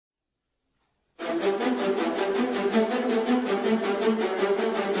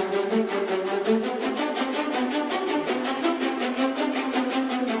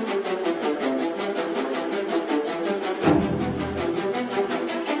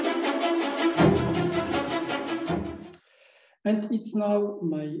And it's now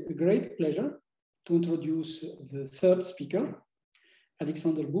my great pleasure to introduce the third speaker,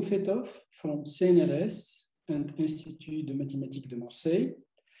 Alexandre Bufetov from CNRS and Institut de Mathématiques de Marseille,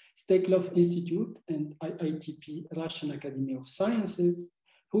 Steklov Institute and IITP RAS Academy of Sciences,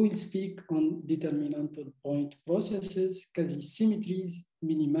 who will speak on determinantal point processes, quasi-symmetries,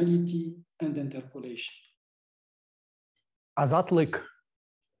 minimality, and interpolation. Azatlık,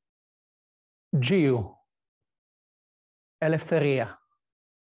 Giu, Eleftheria,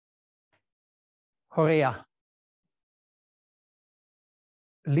 Horea,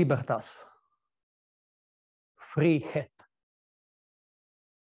 Libertas, Frihet,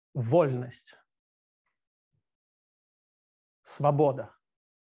 Вольность, Свобода,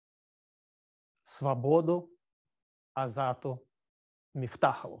 Свободу Азату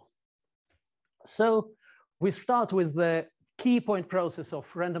Мифтахову. So we start with the key point process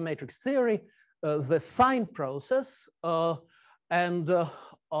of random matrix theory, the sign process,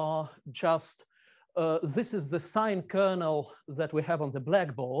 this is the sign kernel that we have on the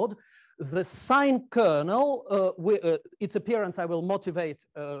blackboard. The sign kernel, its appearance I will motivate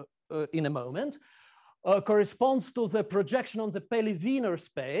in a moment, corresponds to the projection on the Pelley-Wiener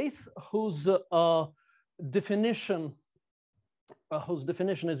space, whose definition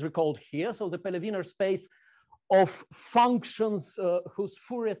is recalled here. So the Pelley-Wiener space of functions whose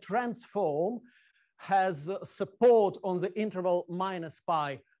Fourier transform has support on the interval minus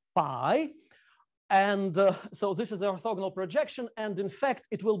pi, pi. And so this is the orthogonal projection. And in fact,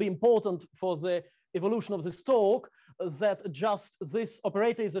 it will be important for the evolution of this talk that just this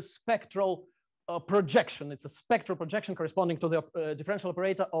operator is a spectral projection. It's a spectral projection corresponding to the differential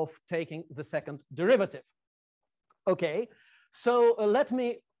operator of taking the second derivative. Okay, so let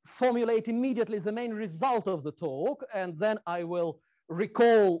me formulate immediately the main result of the talk, and then I will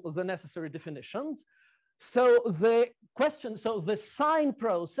recall the necessary definitions. So the sign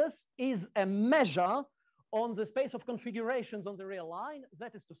process is a measure on the space of configurations on the real line,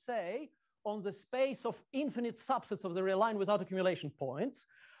 that is to say, on the space of infinite subsets of the real line without accumulation points.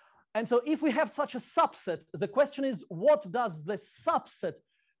 And so if we have such a subset, the question is, what does the subset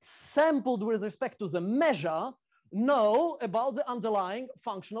sampled with respect to the measure know about the underlying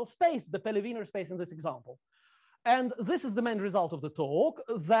functional space, the Pelley-Wiener space in this example? And this is the main result of the talk,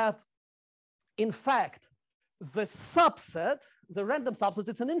 that in fact, the subset, the random subset,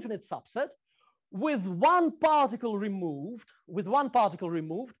 it's an infinite subset with one particle removed,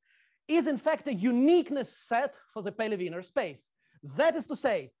 is in fact a uniqueness set for the Pelley-Wiener space. That is to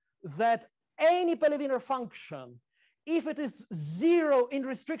say that any Pelley-Wiener function, if it is zero in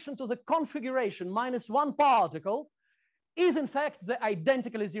restriction to the configuration minus one particle, is in fact the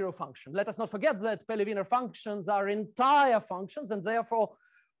identically zero function. Let us not forget that Pelley-Wiener functions are entire functions, and therefore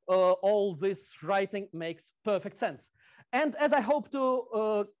all this writing makes perfect sense. And as I hope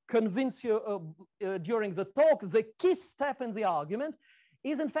to convince you during the talk, the key step in the argument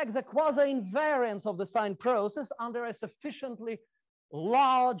is in fact the quasi-invariance of the sign process under a sufficiently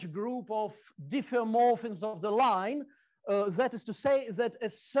large group of diffeomorphisms of the line. That is to say that a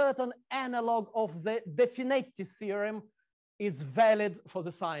certain analog of the Definetti theorem is valid for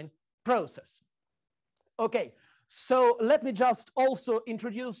the sign process. Okay, so let me just also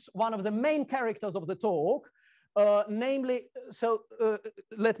introduce one of the main characters of the talk, namely,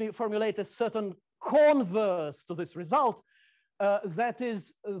 let me formulate a certain converse to this result. That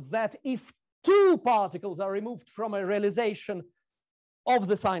is that if two particles are removed from a realization of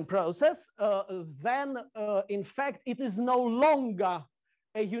the sign process, then in fact it is no longer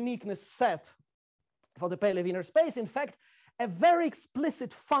a uniqueness set for the Pelley-Wiener space. In fact, a very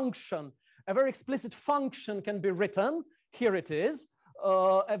explicit function can be written. Here it is,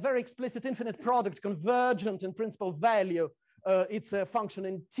 a very explicit infinite product convergent in principal value. It's a function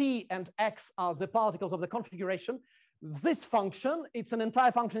in T and X are the particles of the configuration. This function, it's an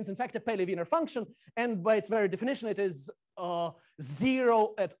entire function, it's in fact a Pelley-Wiener function, and by its very definition, it is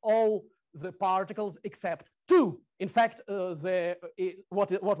zero at all the particles except two. In fact,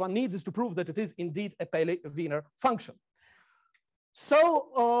 what one needs is to prove that it is indeed a Pelley-Wiener function.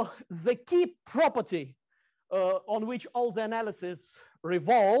 So the key property on which all the analysis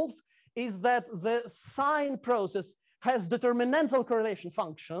revolves is that the sign process has determinantal correlation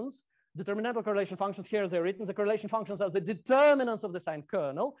functions. Determinantal correlation functions, here they're written. The correlation functions are the determinants of the sign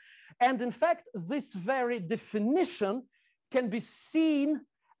kernel. And in fact, this very definition can be seen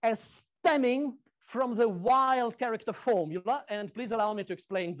as stemming from the wild character formula. And please allow me to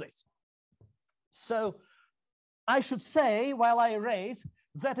explain this. So I should say, while I erase,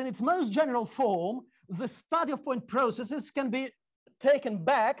 that in its most general form, the study of point processes can be taken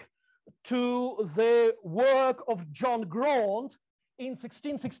back to the work of John Grant in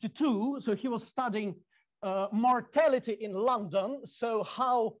 1662. So he was studying mortality in London, so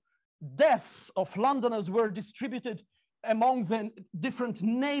how deaths of Londoners were distributed among the different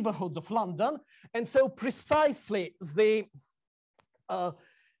neighborhoods of London. And so precisely the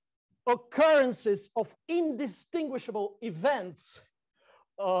occurrences of indistinguishable events,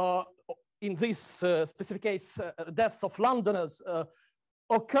 in this specific case, deaths of Londoners,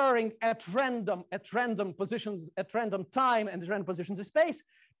 occurring at random positions, at random time and random positions in space,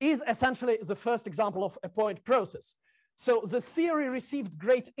 is essentially the first example of a point process. So the theory received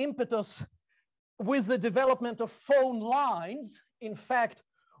great impetus with the development of phone lines. In fact,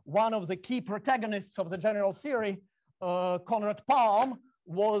 one of the key protagonists of the general theory, Conrad Palm,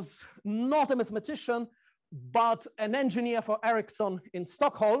 was not a mathematician, but an engineer for Ericsson in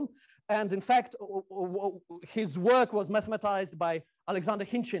Stockholm. And in fact, his work was mathematized by Alexander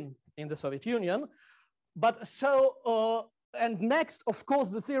Hinchin in the Soviet Union. But so, and next, of course,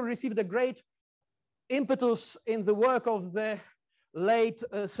 the theory received a great impetus in the work of the late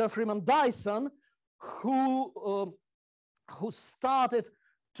Sir Freeman Dyson, who started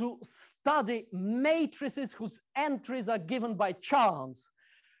to study matrices whose entries are given by chance.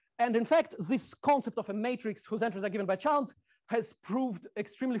 And in fact, this concept of a matrix whose entries are given by chance has proved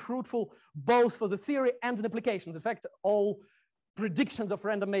extremely fruitful both for the theory and in applications. In fact, all predictions of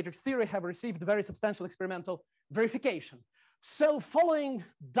random matrix theory have received very substantial experimental verification. So following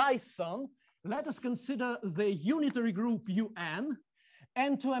Dyson, let us consider the unitary group UN,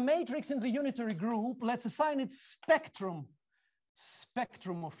 and to a matrix in the unitary group, let's assign its spectrum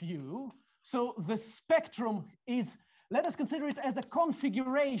of U. So the spectrum is, let us consider it as a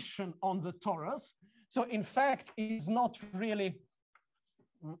configuration on the torus. So in fact, it is not really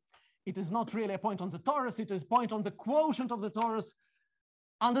a point on the torus, it is a point on the quotient of the torus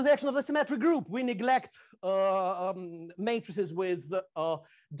under the action of the symmetric group. We neglect matrices with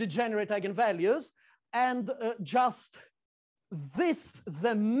degenerate eigenvalues, and just this,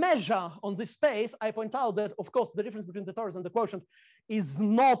 the measure on this space, I point out that, of course, the difference between the torus and the quotient is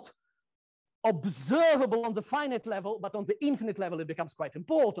not observable on the finite level, but on the infinite level, it becomes quite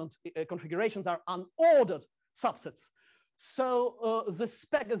important. Configurations are unordered subsets. So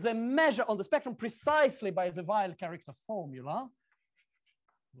the measure on the spectrum precisely by the Weil character formula,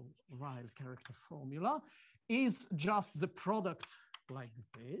 is just the product like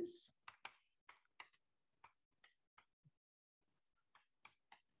this.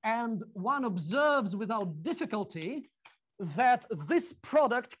 And one observes without difficulty that this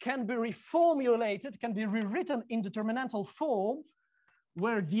product can be reformulated, can be rewritten in determinantal form,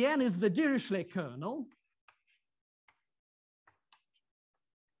 where Dn is the Dirichlet kernel.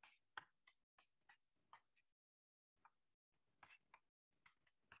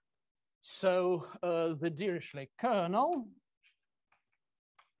 So the Dirichlet kernel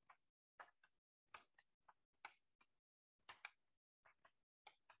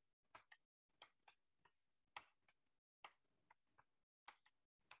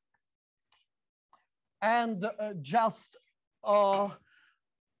and just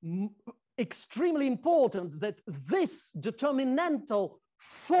extremely important that this determinantal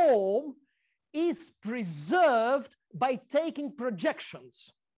form is preserved by taking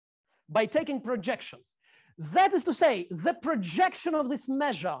projections. That is to say, the projection of this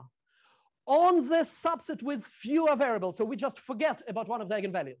measure on the subset with fewer variables, so we just forget about one of the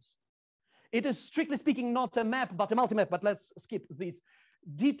eigenvalues. It is strictly speaking not a map, but a multi-map, but let's skip these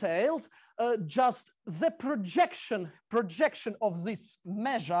details. Just the projection of this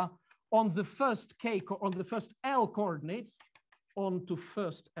measure on the first on the first L coordinates onto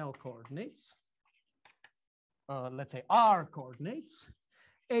first L coordinates, let's say R coordinates,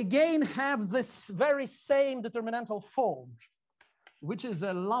 again have this very same determinantal form, which is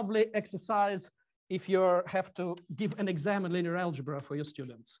a lovely exercise if you have to give an exam in linear algebra for your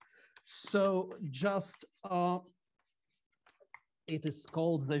students. So just, it is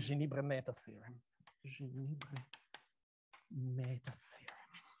called the Ginibre-Meta theorem. Ginibre-Meta theorem.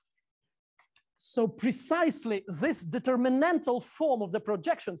 So precisely this determinantal form of the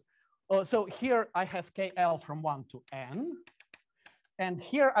projections. So here I have KL from 1 to N. And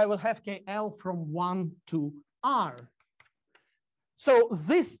here I will have KL from 1 to R. So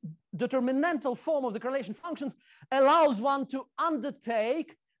this determinantal form of the correlation functions allows one to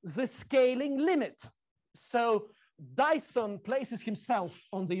undertake the scaling limit. So Dyson places himself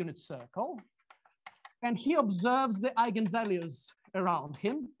on the unit circle, and he observes the eigenvalues around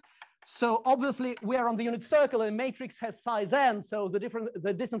him. So obviously we are on the unit circle, and the matrix has size n, so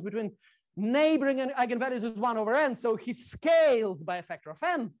the distance between neighboring eigenvalues is 1 over n, so he scales by a factor of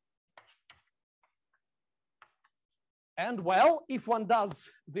n. And well, if one does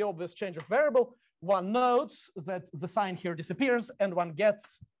the obvious change of variable, one notes that the sign here disappears and one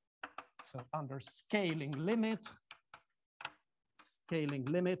gets, so under scaling limit,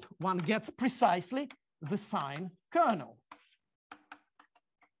 one gets precisely the sign kernel.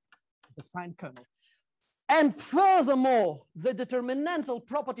 The sign kernel. And furthermore, the determinantal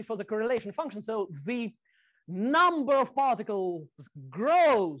property for the correlation function, so the number of particles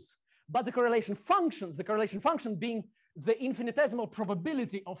grows, but the correlation function being the infinitesimal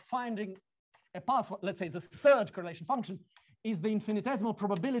probability of finding a particle, let's say the third correlation function is the infinitesimal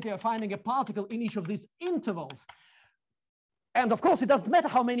probability of finding a particle in each of these intervals. And of course, it doesn't matter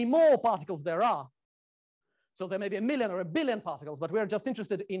how many more particles there are. So there may be 1 million or 1 billion particles, but we're just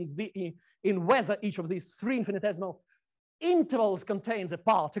interested in whether each of these 3 infinitesimal intervals contains a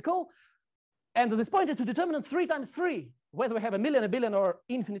particle. And at this point, it's a determinant 3 times 3, whether we have 1 million, 1 billion, or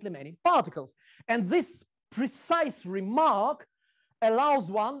infinitely many particles. And this precise remark allows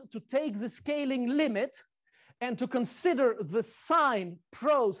one to take the scaling limit and to consider the sign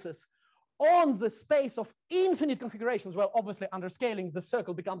process on the space of infinite configurations. Well, obviously, under scaling, the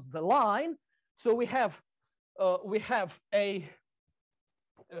circle becomes the line. So we have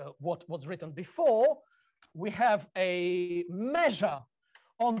what was written before. We have a measure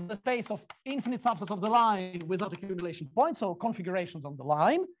on the space of infinite subsets of the line without accumulation points, so configurations on the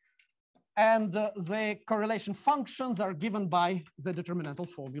line. And the correlation functions are given by the determinantal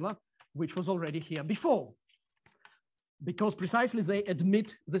formula, which was already here before, because precisely they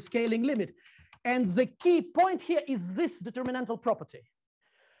admit the scaling limit. And the key point here is this determinantal property.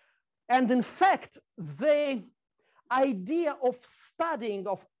 And in fact, the idea of studying,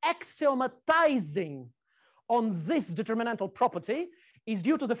 of axiomatizing on this determinantal property is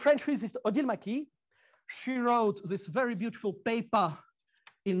due to the French physicist Odile Maquis. She wrote this very beautiful paper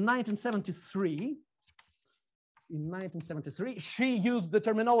in 1973. In 1973, she used the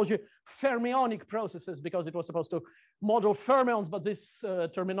terminology fermionic processes because it was supposed to model fermions, but this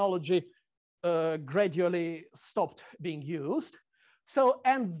terminology gradually stopped being used. So,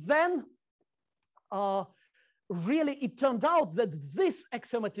 and then really it turned out that this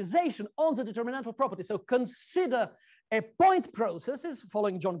axiomatization on the determinantal property, so consider a point processes,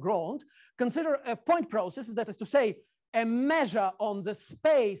 following John Grant, consider a point process, that is to say, a measure on the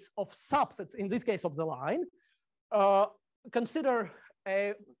space of subsets, in this case of the line, consider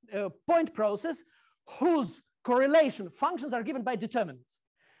a point process whose correlation functions are given by determinants.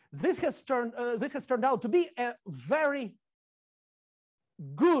 This has turned out to be a very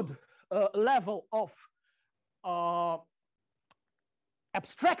good level of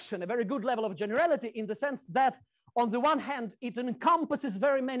abstraction, a very good level of generality, in the sense that on the one hand, it encompasses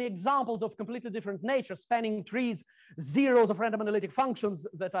very many examples of completely different nature, spanning trees, zeros of random analytic functions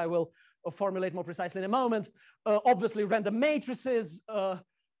that I will formulate more precisely in a moment, obviously random matrices,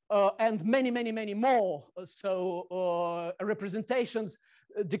 and many, many, many more. So representations,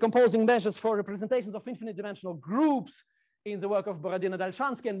 decomposing measures for representations of infinite dimensional groups in the work of Borodin and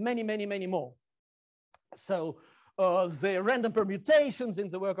Alshansky, and many, many, many more. So the random permutations in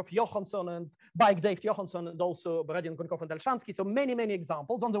the work of Johansson and Dave Johansson, and also Borodin, Konkov, and Alshansky. So many, many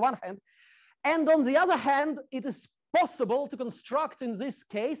examples on the one hand. And on the other hand, it is possible to construct in this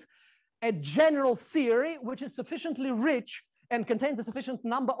case a general theory which is sufficiently rich and contains a sufficient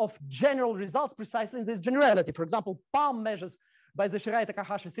number of general results precisely in this generality. For example, palm measures by the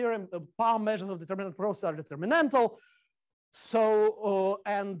Shirai-Takahashi theorem, palm measures of determinant processes are determinantal. So,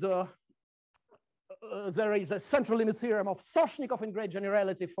 there is a central limit theorem of Soshnikov in great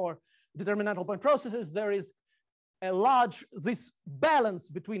generality for determinantal point processes. There is a large, this balance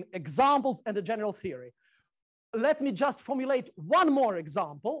between examples and a general theory. Let me just formulate one more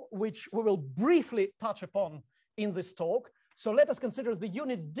example, which we will briefly touch upon in this talk. So let us consider the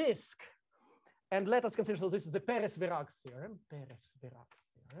unit disk, and let us consider, so this is the Perez-Verag theorem,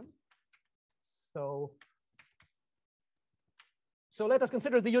 So let us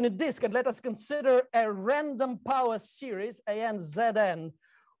consider the unit disk, and let us consider a random power series, AN, Zn,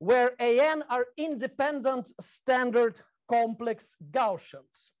 where AN are independent standard complex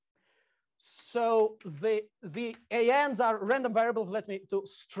Gaussians. So the ANs are random variables. Let me, to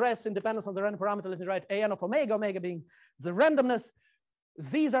stress independence on the random parameter, let me write AN of omega, omega being the randomness.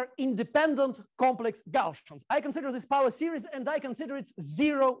 These are independent complex Gaussians. I consider this power series, and I consider its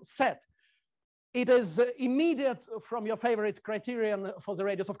zero set. It is immediate from your favorite criterion for the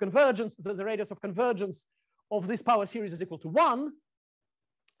radius of convergence. The radius of convergence of this power series is equal to 1.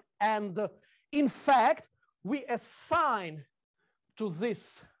 And in fact, we assign to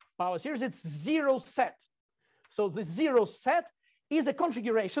this power series its zero set. So the zero set is a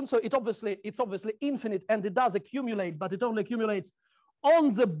configuration. So it's obviously infinite, and it does accumulate, but it only accumulates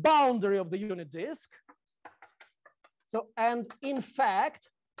on the boundary of the unit disk. So, and in fact,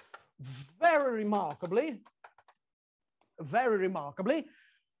 very remarkably,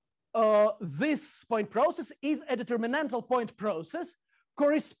 this point process is a determinantal point process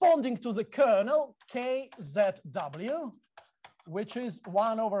corresponding to the kernel KZW, which is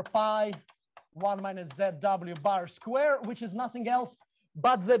 1 over pi 1 minus ZW bar square, which is nothing else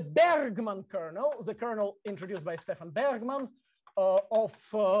but the Bergman kernel, the kernel introduced by Stefan Bergman, of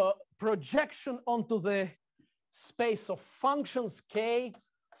projection onto the space of functions K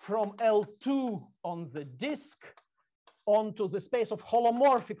from L2 on the disk onto the space of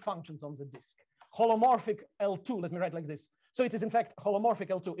holomorphic functions on the disk. Holomorphic L2, let me write like this. So it is in fact holomorphic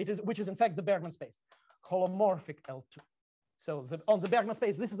L2, which is in fact the Bergman space, holomorphic L2. So on the Bergman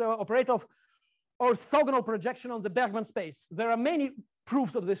space, this is the operator of orthogonal projection on the Bergman space. There are many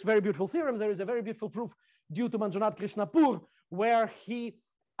proofs of this very beautiful theorem. There is a very beautiful proof due to Manjunath Krishnapur, where he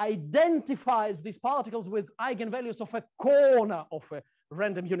identifies these particles with eigenvalues of a corner of a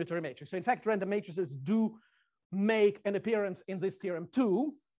random unitary matrix. So in fact, random matrices do make an appearance in this theorem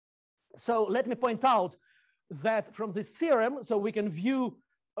too. So let me point out that from this theorem, so we can view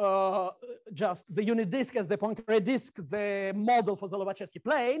just the unit disk as the Poincare disk, the model for the Lobachevsky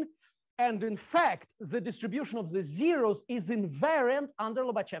plane. And in fact, the distribution of the zeros is invariant under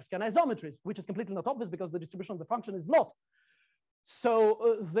Lobachevsky isometries, which is completely not obvious because the distribution of the function is not.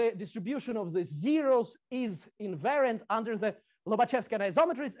 So the distribution of the zeros is invariant under the Lobachevsky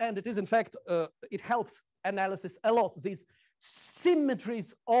isometries, and it is in fact, it helps analysis a lot. These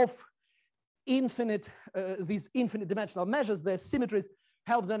symmetries of these infinite dimensional measures, their symmetries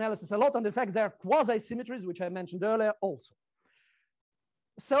help the analysis a lot, and in fact, there are quasi-symmetries, which I mentioned earlier also.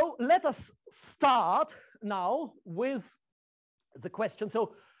 So let us start now with the question.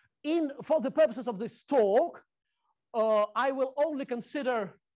 So for the purposes of this talk, I will only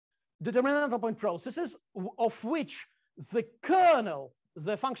consider determinantal point processes of which the kernel,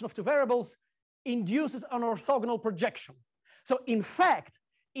 the function of two variables, induces an orthogonal projection. So in fact,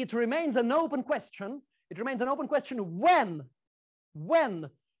 it remains an open question. It remains an open question when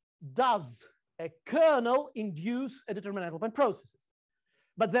does a kernel induce a determinantal point processes?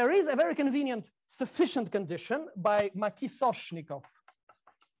 But there is a very convenient sufficient condition by Maki-Soshnikov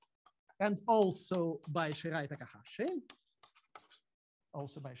and also by Shirai Takahashi.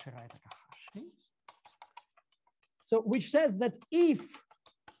 So which says that if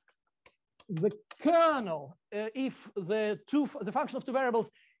the kernel, if the function of two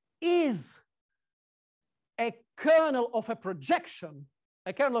variables is a kernel of a projection,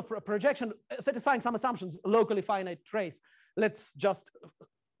 satisfying some assumptions, locally finite trace. Let's just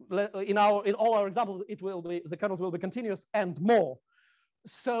in all our examples, it will be the kernels will be continuous and more.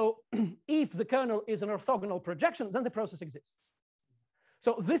 So if the kernel is an orthogonal projection, then the process exists.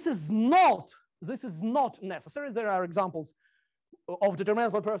 So this is not necessary. There are examples of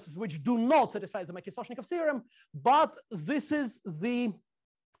determinantal processes which do not satisfy the Maki-Soshnikov theorem, but this is the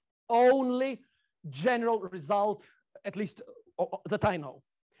only general result, at least that I know.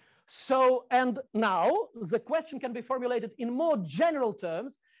 So, and now the question can be formulated in more general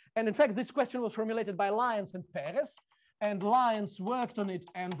terms. And in fact, this question was formulated by Lyons and Perez, and Lyons worked on it.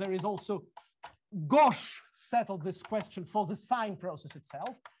 And there is also Gauche settled this question for the sign process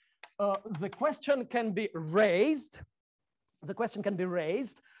itself. The question can be raised.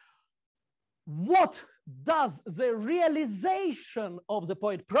 What does the realization of the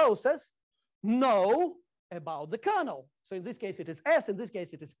point process know about the kernel? So in this case, it is S. In this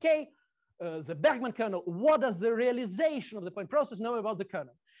case, it is K. The Bergman kernel. What does the realization of the point process know about the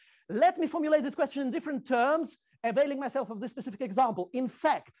kernel? Let me formulate this question in different terms, availing myself of this specific example. In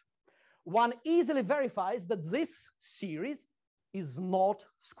fact, one easily verifies that this series is not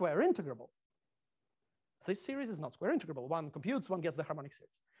square integrable. This series is not square integrable. One computes, one gets the harmonic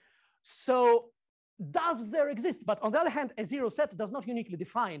series. So does there exist? But on the other hand, a zero set does not uniquely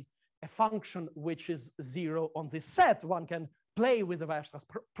define a function which is zero on this set. One can play with the Weierstrass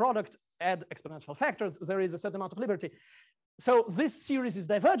product, add exponential factors. There is a certain amount of liberty. So this series is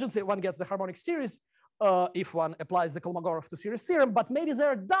divergent. One gets the harmonic series if one applies the Kolmogorov two-series theorem. But maybe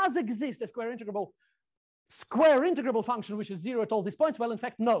there does exist a square integrable function which is zero at all these points. Well, in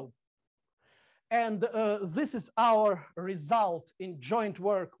fact, no. And this is our result in joint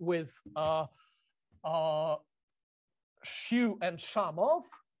work with Xu and Shamov.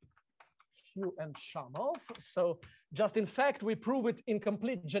 So just in fact, we prove it in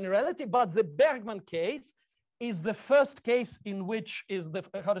complete generality, but the Bergman case is the first case in which is the,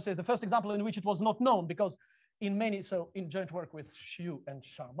 the first example in which it was not known, because in many, so in joint work with Xiu and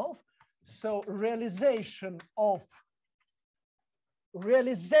Shamov. So realization of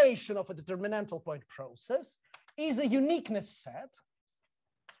a determinantal point process is a uniqueness set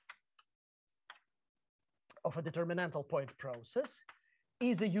of a determinantal point process,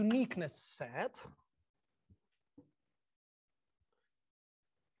 is a uniqueness set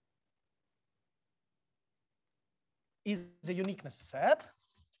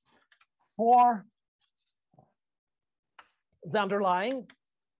for the underlying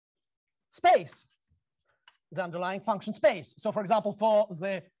space, the underlying function space. So for example, for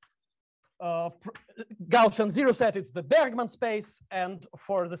the Gaussian zero set, it's the Bergman space, and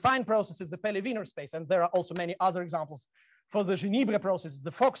for the sign process, it's the Pelley-Wiener space. And there are also many other examples for the Ginibre process,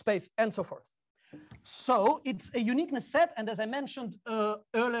 the Fock space, and so forth. So it's a uniqueness set, and as I mentioned,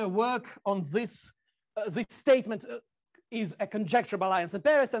 earlier work on this statement is a conjecture by Lyons and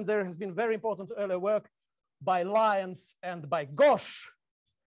Paris, and there has been very important earlier work by Lyons and by Gauche.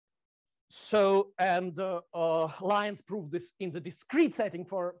 So, and Lyons proved this in the discrete setting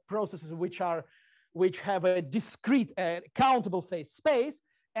for processes which have a discrete countable phase space.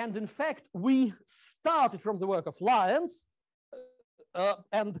 And in fact, we started from the work of Lyons,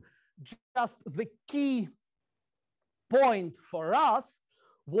 and just the key point for us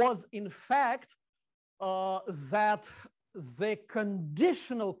was in fact that the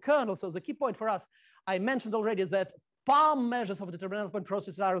conditional kernel, so the key point for us, I mentioned already, is that palm measures of a determinantal point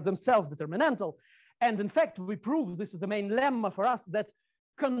process are themselves determinantal. And in fact, we prove, this is the main lemma for us, that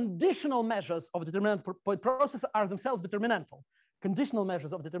conditional measures of a determinantal point process are themselves determinantal. Conditional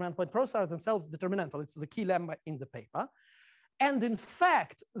measures of a determinantal point process are themselves determinantal. It's the key lemma in the paper. And in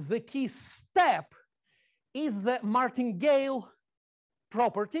fact, the key step is the martingale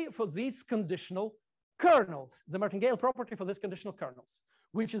property for these conditional kernels, the martingale property for these conditional kernels,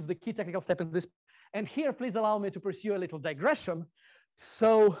 which is the key technical step in this. And here, please allow me to pursue a little digression.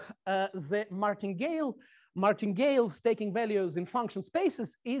 So the martingales taking values in function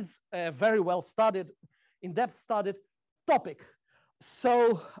spaces is a very well studied, in-depth studied topic.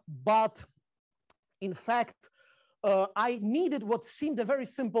 So, but in fact, I needed what seemed a very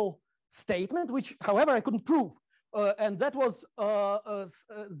simple statement, which, however, I couldn't prove. And that was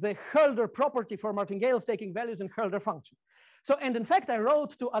the Hölder property for martingales taking values in Hölder function. So, and in fact, I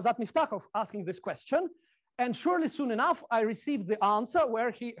wrote to Azat Miftakhov asking this question, and surely soon enough, I received the answer where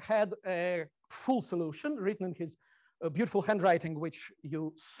he had a full solution written in his beautiful handwriting, which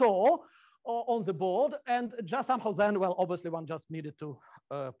you saw on the board. And just somehow then, well, obviously one just needed to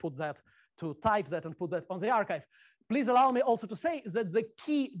type that and put that on the archive. Please allow me also to say that the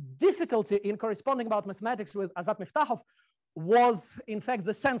key difficulty in corresponding about mathematics with Azat Miftakhov was, in fact,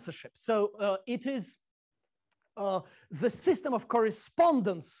 the censorship. So it is the system of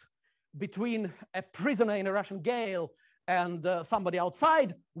correspondence between a prisoner in a Russian jail and somebody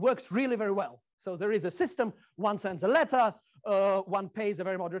outside works really very well. So there is a system, one sends a letter, one pays a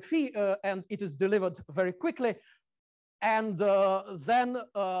very moderate fee, and it is delivered very quickly. And then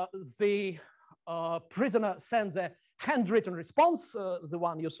the prisoner sends a handwritten response, the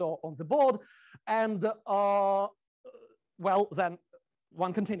one you saw on the board, and well, then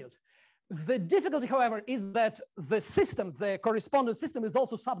one continues. The difficulty, however, is that the system, the correspondence system, is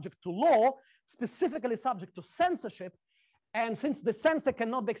also subject to law, specifically subject to censorship. And since the censor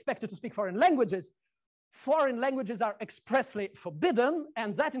cannot be expected to speak foreign languages are expressly forbidden,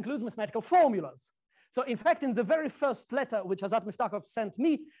 and that includes mathematical formulas. So in fact, in the very first letter which Azat Miftakhov sent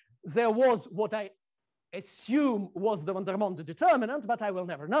me, there was what I assume was the van der Monde determinant, but I will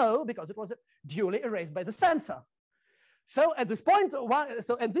never know because it was duly erased by the censor. So at this point, so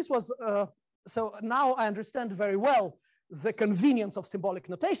now I understand very well the convenience of symbolic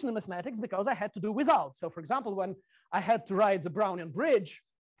notation in mathematics because I had to do without. So for example, when I had to write the Brownian bridge,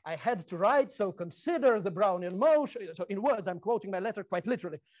 I had to write, so consider the Brownian motion. So in words, I'm quoting my letter quite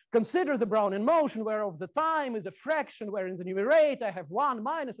literally. Consider the Brownian motion whereof the time is a fraction, where in the numerate I have 1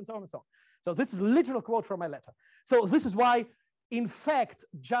 minus, and so on and so on. So this is a literal quote from my letter. So this is why, in fact,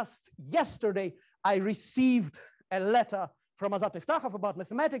 just yesterday, I received a letter from Azat Miftakhov about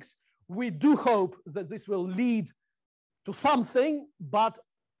mathematics. We do hope that this will lead to something, but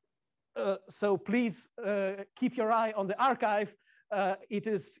so please keep your eye on the archive. It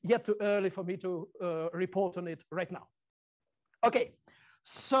is yet too early for me to report on it right now. Okay,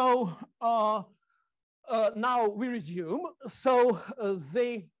 so now we resume. So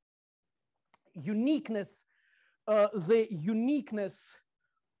the uniqueness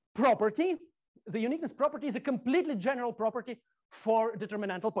property is a completely general property for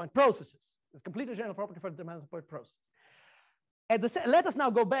determinantal point processes. It's a completely general property for determinantal point processes. Let us now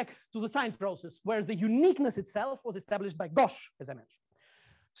go back to the sign process, where the uniqueness itself was established by Gauche, as I mentioned.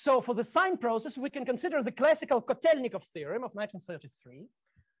 So for the sign process, we can consider the classical Kotelnikov theorem of 1933.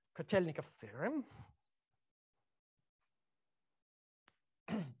 Kotelnikov theorem.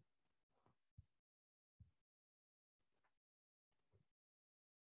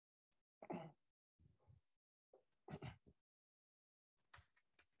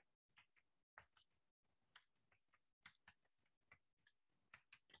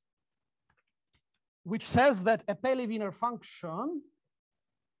 Which says that a Pelley-Wiener function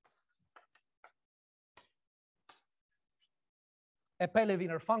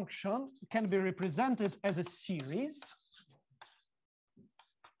can be represented as a series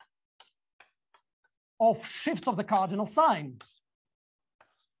of shifts of the cardinal sign.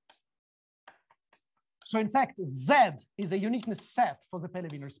 So in fact, Z is a uniqueness set for the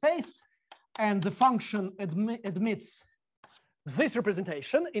Pelley-Wiener space, and the function admits this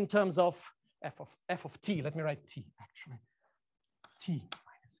representation in terms of f of t. Let me write t actually. T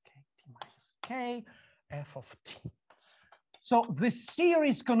minus k, f of t. So the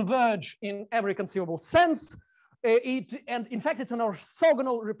series converge in every conceivable sense. And in fact, it's an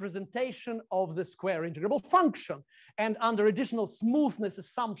orthogonal representation of the square integrable function. And under additional smoothness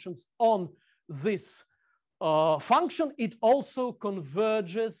assumptions on this function, it also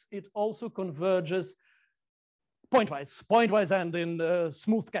converges pointwise and in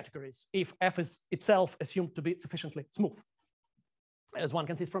smooth categories, if f is itself assumed to be sufficiently smooth, as one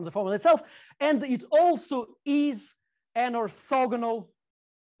can see from the formula itself. And it also is an orthogonal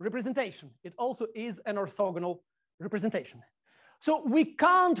representation. So we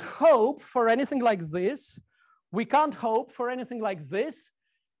can't hope for anything like this.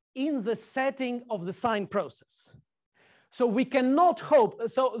 In the setting of the sign process. So we cannot hope.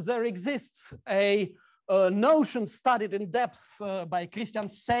 So there exists a notion studied in depth by Christian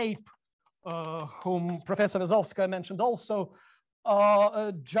Seip, whom Professor Wazowska mentioned also,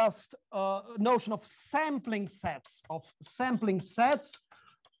 just notion of sampling sets,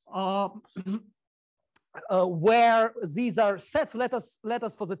 where these are sets. Let us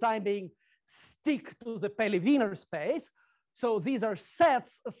for the time being stick to the Pelley-Wiener space. So these are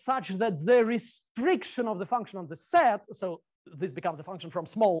sets such that the restriction of the function on the set, so this becomes a function from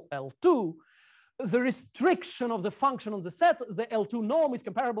small L2, the restriction of the function on the set, the L2 norm is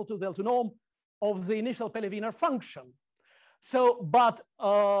comparable to the L2 norm of the initial Pelley-Wiener function. So, but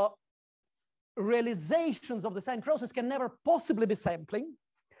realizations of the sign process can never possibly be sampling,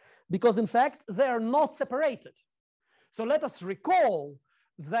 because in fact, they are not separated. So let us recall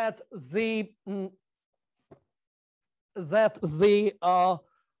that the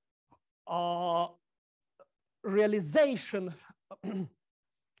realization,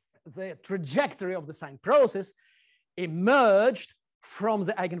 the trajectory of the sign process emerged from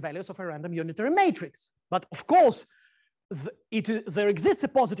the eigenvalues of a random unitary matrix. But of course, there exists a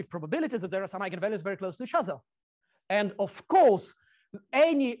positive probability that there are some eigenvalues very close to each other. And of course,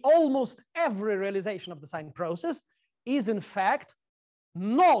 almost every realization of the sign process is in fact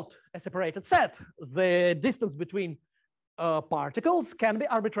not a separated set. The distance between particles can be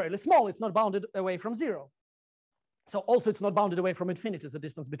arbitrarily small. It's not bounded away from zero. So also it's not bounded away from infinity, the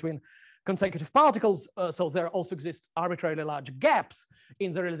distance between consecutive particles. So there also exist arbitrarily large gaps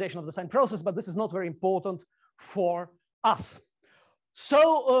in the realization of the sign process, but this is not very important for us.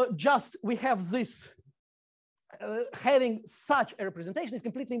 So just we have this, having such a representation is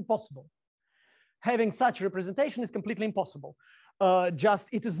completely impossible. Having such a representation is completely impossible. Just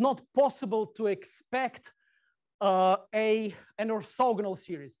it is not possible to expect an orthogonal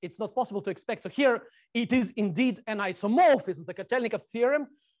series. It's not possible to expect. So here it is indeed an isomorphism. The Kotelnikov theorem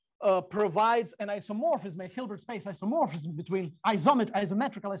provides an isomorphism, a Hilbert space isomorphism between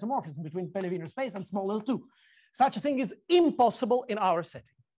isometrical isomorphism between Pelley-Wiener space and small L2. Such a thing is impossible in our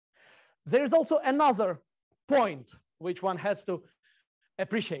setting. There is also another point which one has to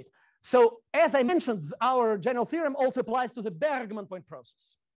appreciate. So as I mentioned, our general theorem also applies to the Bergman point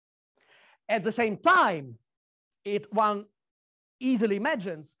process. At the same time, one easily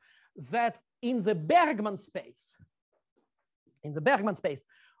imagines that in the Bergman space,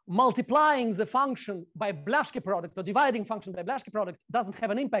 multiplying the function by Blaschke product or dividing function by Blaschke product doesn't have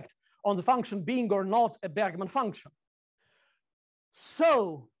an impact on the function being or not a Bergman function.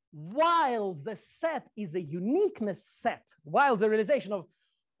 So while the set is a uniqueness set, while the realization of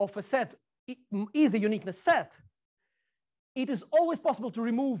a set is a uniqueness set, it is always possible to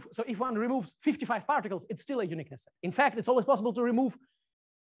remove. So if one removes 55 particles, it's still a uniqueness set. In fact, it's always possible to remove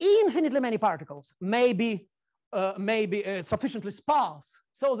infinitely many particles, maybe sufficiently sparse,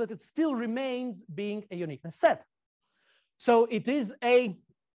 so that it still remains being a uniqueness set. So it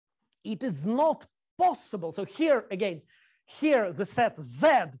is not possible. So here again, here the set Z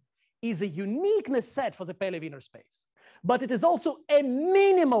is a uniqueness set for the Pelley-Wiener space, but it is also a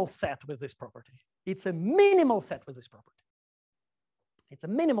minimal set with this property. It's a minimal set with this property. It's a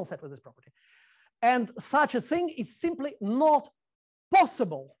minimal set with this property. And such a thing is simply not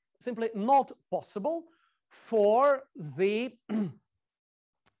possible, for the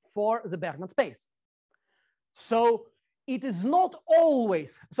Bergman space. So it is not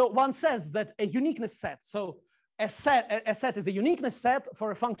always, so one says that a uniqueness set, so a set is a uniqueness set for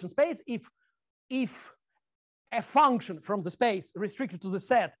a function space if a function from the space restricted to the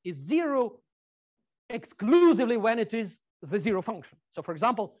set is zero exclusively when it is the zero function. So for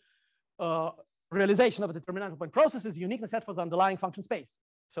example, realization of a determinantal point process is a uniqueness set for the underlying function space.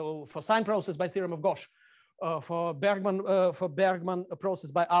 So for sign process by theorem of Gauche, for Bergman process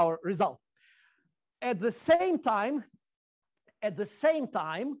by our result. At the same time, it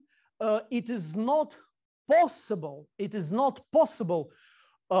is not possible in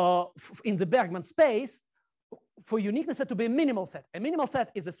the Bergman space for uniqueness set to be a minimal set. A minimal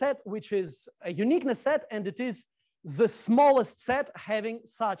set is a set which is a uniqueness set, and it is the smallest set having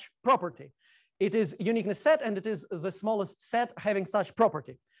such property. It is a uniqueness set, and it is the smallest set having such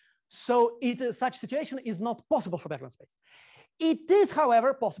property. So such situation is not possible for Bergman space. It is,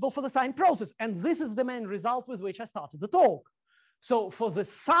 however, possible for the sign process, and this is the main result with which I started the talk. So for the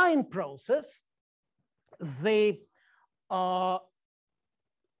sign process, the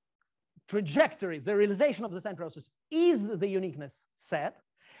trajectory, the realization of the sign process is the uniqueness set.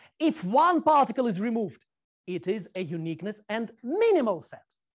 If one particle is removed, it is a uniqueness and minimal set.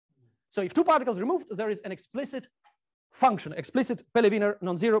 So if two particles are removed, there is an explicit function, explicit Pelley-Wiener,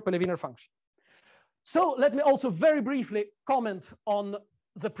 non-zero Pelley-Wiener function. So let me also very briefly comment on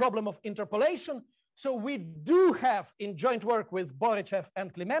the problem of interpolation. So we do have, in joint work with Borichev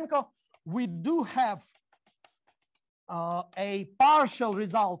and Klimenko, we do have a partial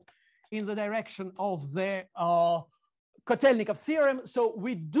result in the direction of the Kotelnikov theorem. So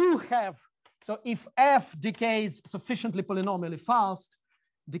we do have, so if f decays sufficiently polynomially fast,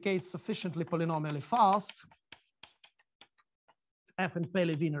 f in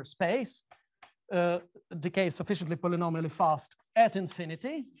Pelley-Wiener space, decays sufficiently polynomially fast at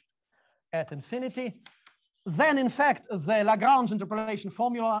infinity, then in fact the Lagrange interpolation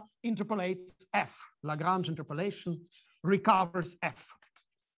formula interpolates f. Lagrange interpolation recovers f.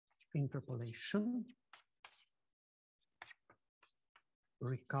 Interpolation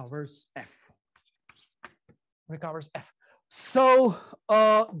recovers f. So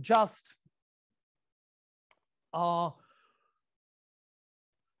just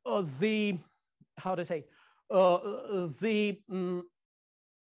the, how to say,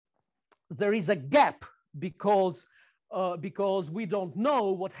 there is a gap because we don't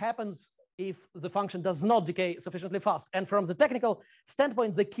know what happens if the function does not decay sufficiently fast. And from the technical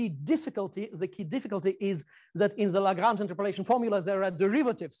standpoint, the key difficulty is that in the Lagrange interpolation formula, there are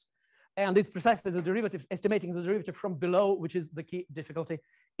derivatives. And it's precisely the derivatives, estimating the derivative from below, which is the key difficulty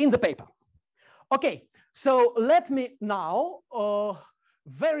in the paper. Okay, so let me now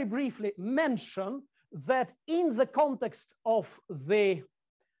very briefly mention that in the context of the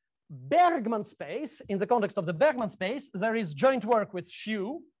Bergman space, there is joint work with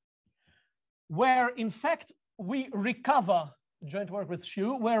Xu, where in fact we recover,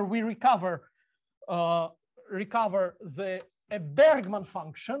 a Bergman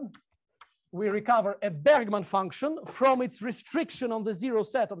function. We recover a Bergman function from its restriction on the zero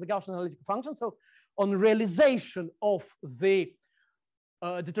set of the Gaussian analytic function. So on realization of the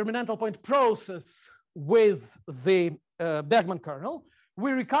determinantal point process with the Bergman kernel,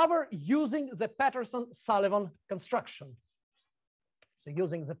 we recover using the Patterson-Sullivan construction. So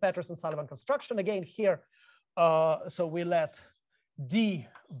using the Patterson-Sullivan construction, again here, so we let D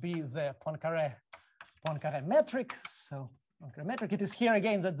be the Poincaré metric. So Poincaré metric, it is here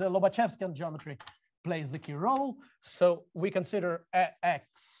again that the Lobachevskian geometry plays the key role. So we consider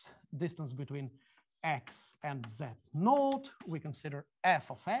x, distance between x and z naught. We consider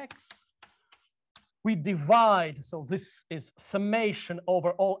f of x. We divide, so this is summation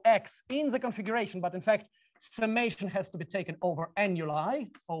over all x in the configuration, but in fact, summation has to be taken over annuli,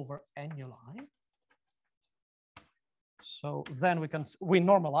 So then we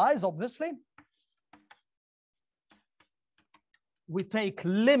normalize, obviously. We take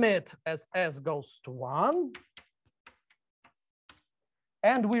limit as s goes to 1.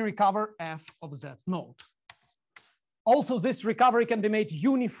 And we recover f of z naught. Also, this recovery can be made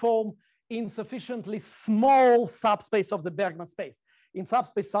uniform in sufficiently small subspace of the Bergman space. in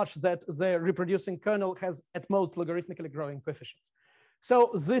subspace such that the reproducing kernel has at most logarithmically growing coefficients.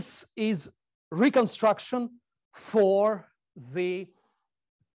 So this is reconstruction for the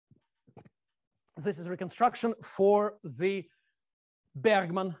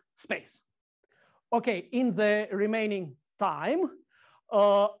Bergman space. Okay, in the remaining time,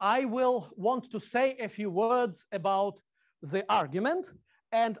 I will want to say a few words about the argument,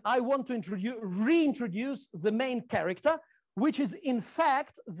 and I want to reintroduce the main character, which is in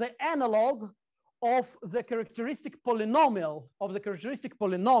fact the analog of the characteristic polynomial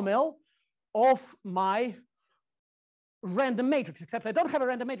of my random matrix, except I don't have a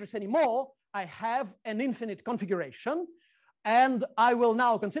random matrix anymore. I have an infinite configuration, and I will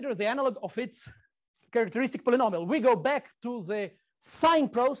now consider the analog of its characteristic polynomial. We go back to the sign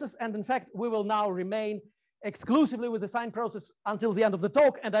process, and in fact, we will now remain exclusively with the sign process until the end of the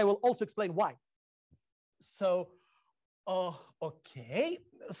talk, and I will also explain why. So, okay,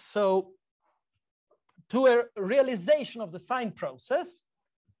 so to a realization of the sign process,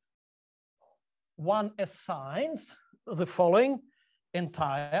 one assigns the following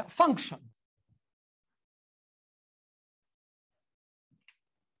entire function.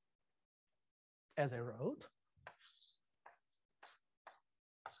 As I wrote.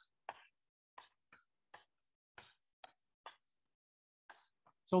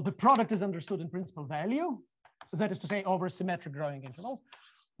 So the product is understood in principal value, that is to say over symmetric growing intervals,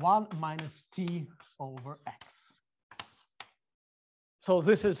 1 minus t over x. So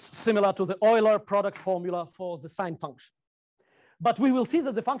this is similar to the Euler product formula for the sine function. But we will see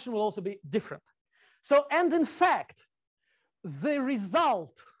that the function will also be different. So, and in fact, the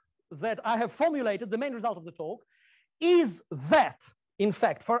result that I have formulated, the main result of the talk, is that, in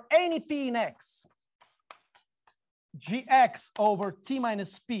fact, for any p in x, gx over t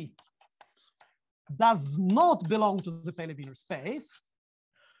minus p does not belong to the Pelley-Wiener space,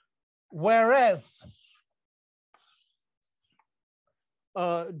 whereas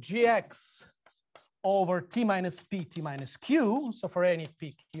gx over t minus p, t minus q, so for any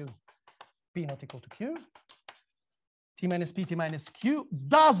pq, p not equal to q, t minus p, t minus q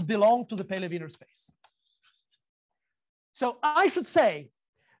does belong to the Pelley-Wiener space. So I should say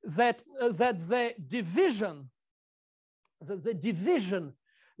that, the division,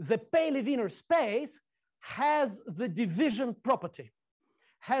 the Pelley-Wiener space has the division property,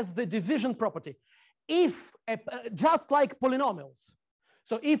 If, just like polynomials.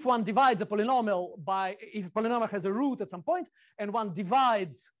 So if one divides a polynomial by, if a polynomial has a root at some point, and one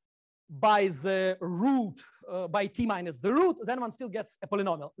divides by the root, by t minus the root, then one still gets a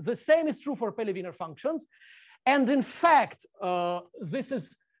polynomial. The same is true for Pelley-Wiener functions. And in fact, this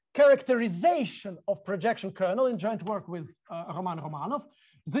is characterization of projection kernel in joint work with Roman Romanov.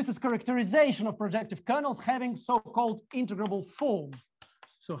 This is characterization of projective kernels having so-called integrable form.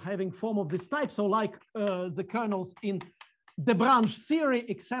 So having form of this type, so like the kernels in the branch theory,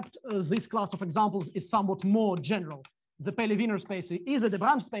 except this class of examples is somewhat more general. The Pelley-Wiener space is a de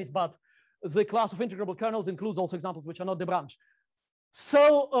branch space, but the class of integrable kernels includes also examples which are not de branch.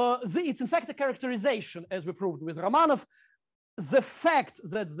 So it's in fact a characterization, as we proved with Romanov. The fact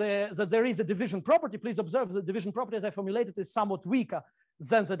that there is a division property, please observe the division property as I formulated is somewhat weaker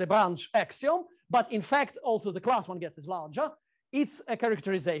than the de branch axiom, but in fact also the class one gets is larger. It's a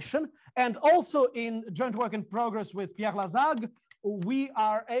characterization. And also in joint work in progress with Pierre Lazague, we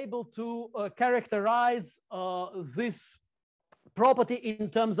are able to characterize this property in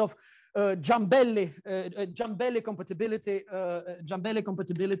terms of Jambelli compatibility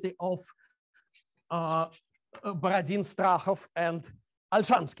of Borodin, Strachov, and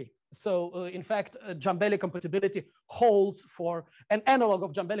Alshansky. So in fact, Jambelli compatibility holds for an analog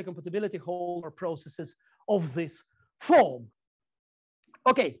of Jambelli compatibility holds for processes of this form.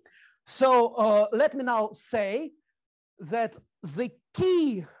 Okay, so let me now say that the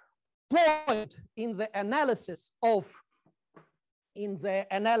key point in the analysis of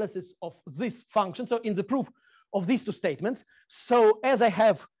this function, so in the proof of these two statements, so as I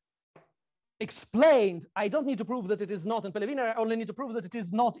have explained, I don't need to prove that it is not in Pelley-Wiener, I only need to prove that it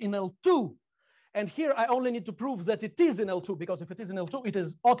is not in L2. And here I only need to prove that it is in L2, because if it is in L2, it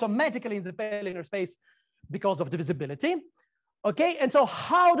is automatically in the Pelley-Wiener space because of divisibility. Okay, and so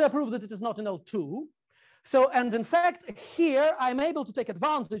how do I prove that it is not in L2? So, and in fact, here I'm able to take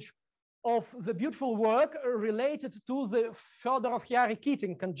advantage of the beautiful work related to the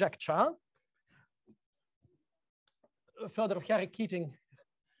Fedorov-Yarry-Keating conjecture. Fedorov-Yarry-Keating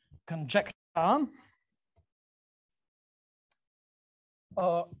conjecture.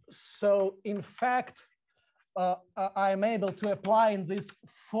 So in fact, I'm able to apply in this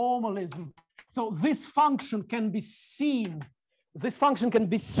formalism. So this function can be seen this function can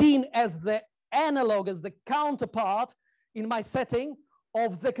be seen as the analog, as the counterpart in my setting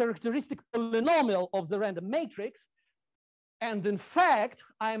of the characteristic polynomial of the random matrix. And in fact,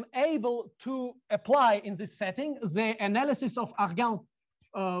 I'm able to apply in this setting the analysis of Argan,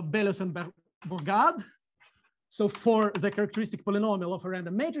 Belus, and Bourgade. So for the characteristic polynomial of a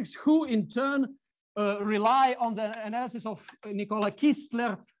random matrix, who in turn rely on the analysis of Nicolas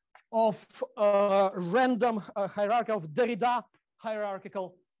Kistler of random hierarchy of Derrida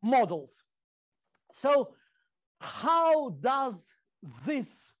hierarchical models. So how does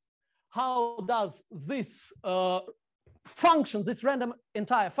this function, this random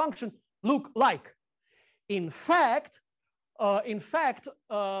entire function, look like? In fact,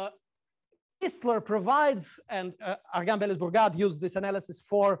 Kistler provides, and Argan, Belus, Bourgade used this analysis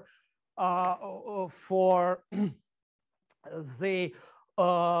for the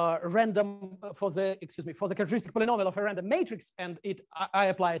for the characteristic polynomial of a random matrix, and I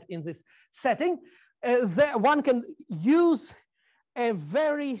apply it in this setting. One can use a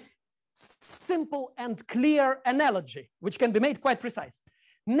very simple and clear analogy, which can be made quite precise.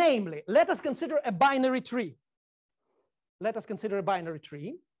 Namely, let us consider a binary tree. Let us consider a binary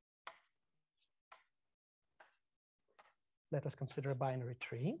tree. Let us consider a binary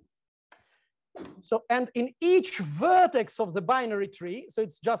tree. So, and in each vertex of the binary tree, so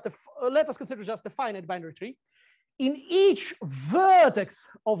it's just a, let us consider just a finite binary tree. In each vertex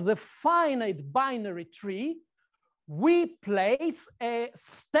of the finite binary tree, we place a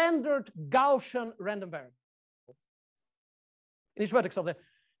standard Gaussian random variable. In each vertex of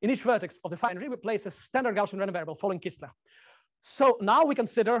the finite tree, we place a standard Gaussian random variable following Kistler. So now we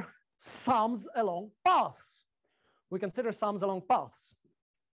consider sums along paths. We consider sums along paths.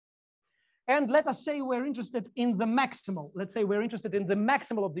 And let us say we're interested in the maximal. Let's say we're interested in the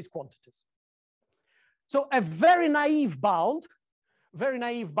maximal of these quantities. So a very naive bound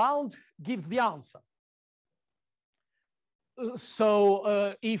gives the answer.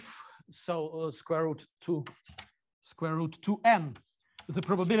 Square root 2n, the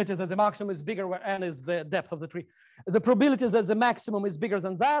probability that the maximum is bigger where n is the depth of the tree. The probability that the maximum is bigger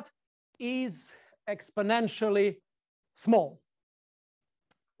than that is exponentially small.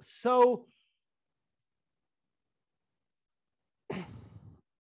 So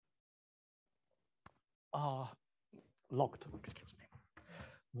locked, excuse me.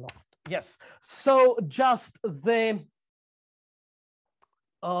 Locked. Yes. So just the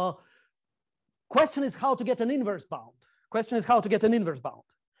question is how to get an inverse bound.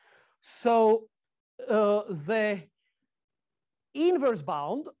 So the inverse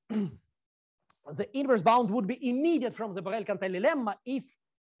bound, would be immediate from the Borel-Cantelli lemma if,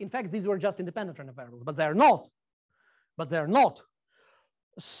 in fact, these were just independent random variables, but they're not.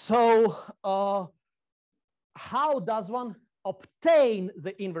 So how does one obtain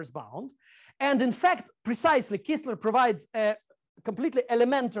the inverse bound? And in fact, precisely, Kistler provides a completely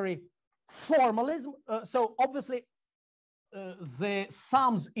elementary formalism. So obviously, the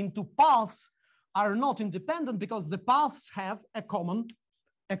sums into paths are not independent because the paths have a common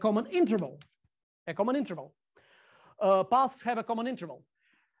interval. Paths have a common interval.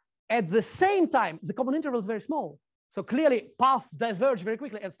 At the same time, the common interval is very small. So clearly, paths diverge very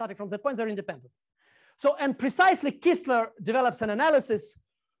quickly, and starting from that point, they're independent. So, and precisely, Kistler develops an analysis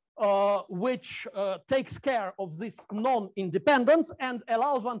which takes care of this non-independence and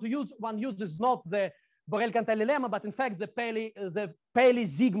allows one uses not the Borel-Cantelli lemma, but in fact the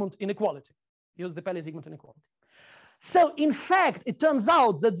Paley-Zygmunt inequality. Use the Paley-Zygmunt inequality. So in fact, it turns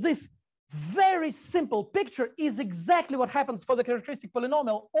out that this very simple picture is exactly what happens for the characteristic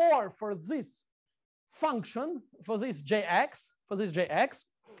polynomial or for this function, for this Jx.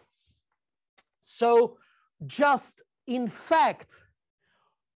 So just in fact,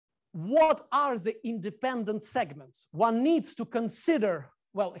 what are the independent segments? One needs to consider,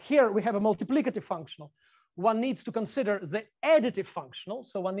 well, here we have a multiplicative functional. One needs to consider the additive functional.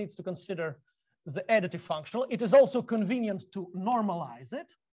 So one needs to consider the additive functional. It is also convenient to normalize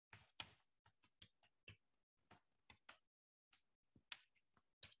it.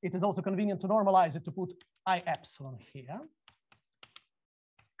 It is also convenient to normalize it to put I epsilon here.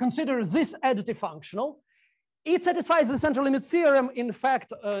 Consider this additive functional. It satisfies the central limit theorem. In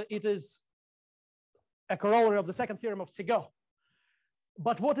fact, it is a corollary of the second theorem of Sigot.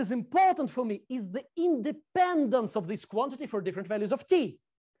 But what is important for me is the independence of this quantity for different values of t.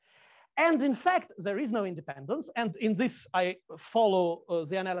 And in fact, there is no independence. And in this, I follow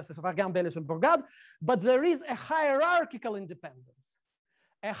the analysis of Argan, Belus, and Bourgade. But there is a hierarchical independence.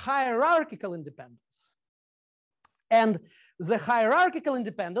 And the hierarchical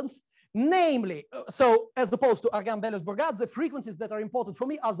independence Namely, so as opposed to Argand-Bellows-Bourgade, the frequencies that are important for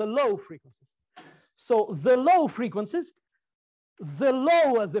me are the low frequencies. So the low frequencies, the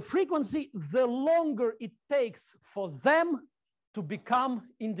lower the frequency, the longer it takes for them to become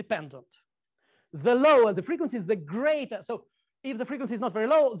independent. The lower the frequency, the greater. So if the frequency is not very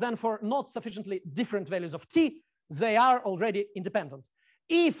low, then for not sufficiently different values of t, they are already independent.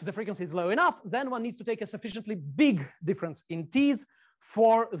 If the frequency is low enough, then one needs to take a sufficiently big difference in t's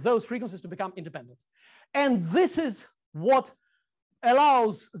for those frequencies to become independent. And this is what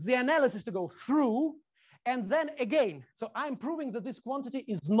allows the analysis to go through. And then again, so I'm proving that this quantity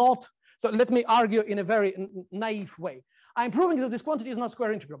is not, so let me argue in a very naive way. I'm proving that this quantity is not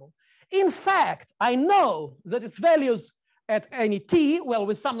square integrable. In fact, I know that its values at any t, well,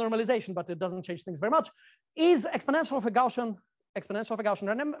 with some normalization, but it doesn't change things very much, is exponential of a Gaussian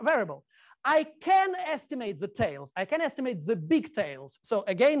random variable. I can estimate the tails. I can estimate the big tails. So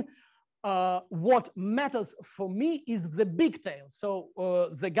again, what matters for me is the big tail. So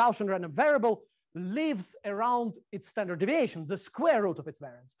the Gaussian random variable lives around its standard deviation, the square root of its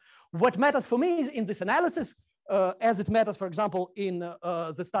variance. What matters for me is in this analysis, as it matters, for example, in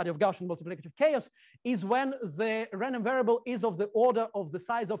the study of Gaussian multiplicative chaos, is when the random variable is of the order of the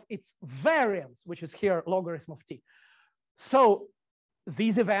size of its variance, which is here logarithm of t. So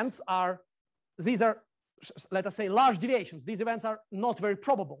these events are, let us say, large deviations. These events are not very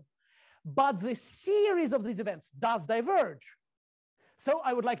probable, but the series of these events does diverge. So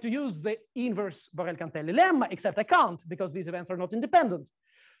I would like to use the inverse Borel-Cantelli lemma, except I can't because these events are not independent.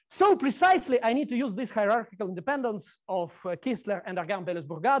 So precisely, I need to use this hierarchical independence of Kistler and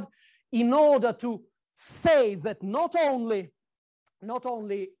Argand-Bellows-Bourgade in order to say that not only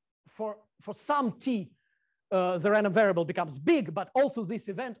for some t, the random variable becomes big, but also this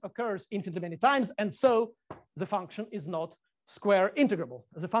event occurs infinitely many times, and so the function is not square integrable.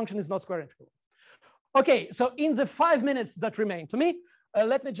 The function is not square integrable. Okay, so in the 5 minutes that remain to me,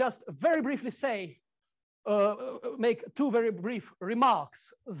 let me just very briefly say, make two very brief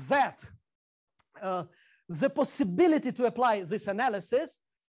remarks that the possibility to apply this analysis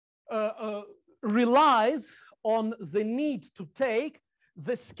relies on the need to take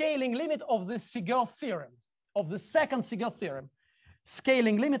the scaling limit of the Sigur theorem, of the second Sigur theorem,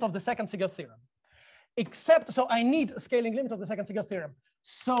 scaling limit of the second Sigur theorem. Except, so I need a scaling limit of the second Sigur theorem.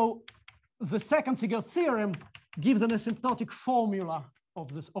 So the second Sigur theorem gives an asymptotic formula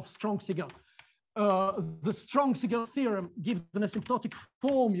of strong Sigur. The strong Sigur theorem gives an asymptotic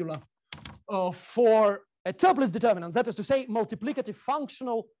formula for a Toeplitz determinant, that is to say, multiplicative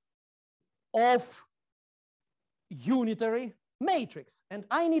functional of unitary matrix. And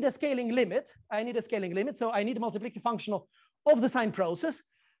I need a scaling limit. So I need a multiplicative functional of the sign process.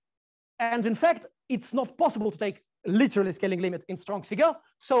 And in fact, it's not possible to take literally scaling limit in strong Sigur.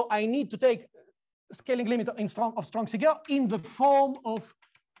 So I need to take scaling limit of strong Sigur in the form of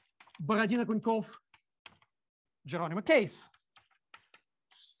Borodino-Kunkov-Geronimo case.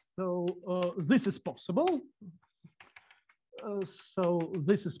 So this is possible.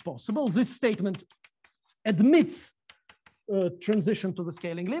 This statement admits transition to the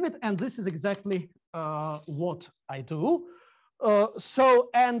scaling limit, and this is exactly what I do.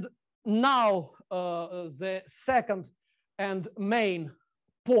 And now the second and main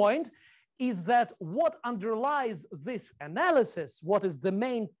point is that what underlies this analysis, what is the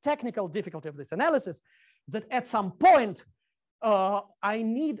main technical difficulty of this analysis, that at some point I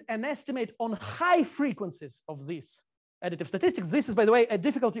need an estimate on high frequencies of these additive statistics. This is, by the way, a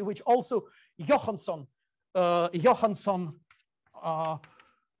difficulty which also Johansson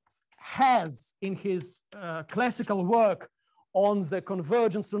has in his classical work on the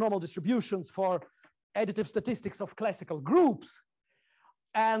convergence to normal distributions for additive statistics of classical groups.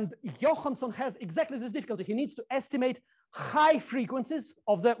 And Johansson has exactly this difficulty. He needs to estimate high frequencies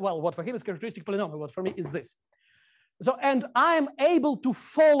of the, well, what for him is characteristic polynomial, what for me is this. So, and I'm able to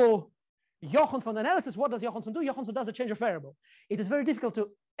follow Johansson analysis. What does Johansson do? Johansson does a change of variable. It is very difficult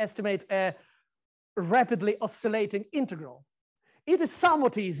to estimate a rapidly oscillating integral. It is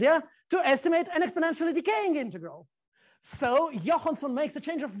somewhat easier to estimate an exponentially decaying integral. So Johansson makes a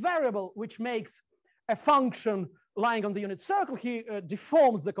change of variable, which makes a function lying on the unit circle. He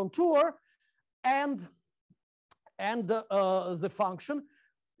deforms the contour, and the function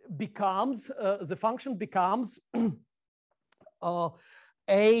becomes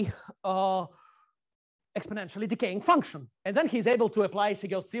a exponentially decaying function. And then he's able to apply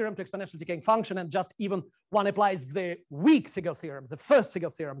Sigur's theorem to exponentially decaying function, and just even one applies the weak Sigur theorem, the first Sigur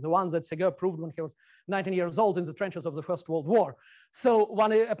theorem, the one that Sigur proved when he was 19 years old in the trenches of the First World War. So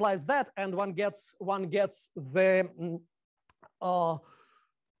one applies that, and one gets the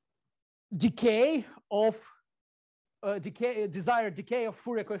decay of desired decay of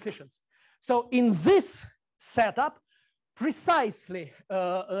Fourier coefficients. So in this setup, precisely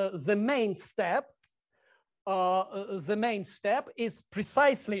the main step is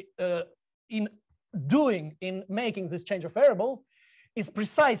precisely in making this change of variable is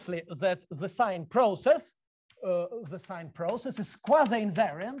precisely that the sign process is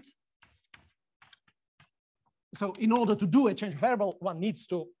quasi-invariant. So in order to do a change of variable, one needs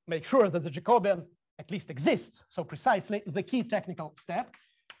to make sure that the Jacobian at least exists. So precisely the key technical step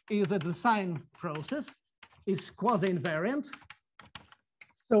is that the sign process is quasi-invariant.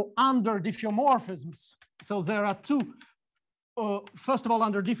 So under diffeomorphisms, so there are two, first of all,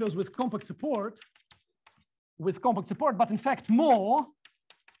 under diffeos with compact support, but in fact more,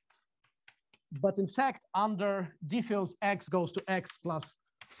 but in fact under diffeos x goes to x plus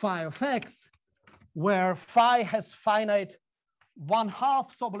phi of x, where phi has finite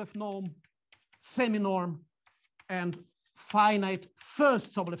 1/2 Sobolev norm, semi-norm, and finite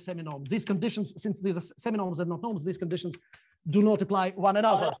first Sobolev semi-norm. These conditions, since these are semi-norms and not norms, these conditions do not apply one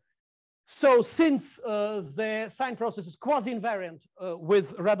another. So since the sign process is quasi-invariant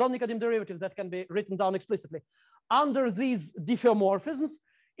with Radon-Nikodym derivatives that can be written down explicitly, under these diffeomorphisms,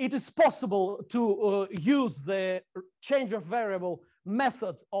 it is possible to use the change of variable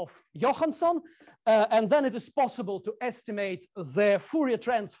method of Johansson, and then it is possible to estimate the Fourier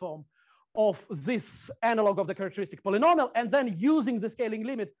transform of this analog of the characteristic polynomial, and then using the scaling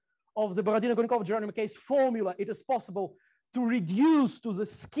limit of the Borodino-Konikov-Geronimo case formula, it is possible to reduce to the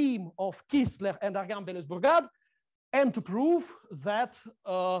scheme of Kistler and Argand-Belus-Bourgade, and to prove that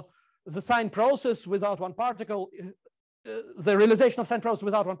the sign process without one particle, the realization of sign process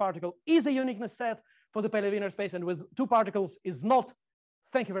without one particle is a uniqueness set for the Pelley-Wiener space, and with two particles is not.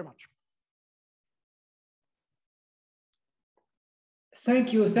 Thank you very much.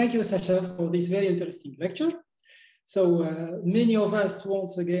 Thank you, Sasha, for this very interesting lecture. So many of us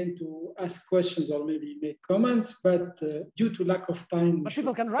once again to ask questions or maybe make comments, but due to lack of time, but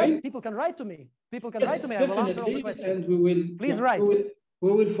people can write. People can write to me. People can write to me. I will answer all the questions. And we will please write.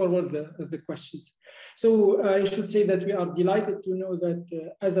 We will forward the questions. So I should say that we are delighted to know that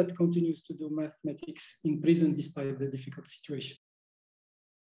Azat continues to do mathematics in prison despite the difficult situation.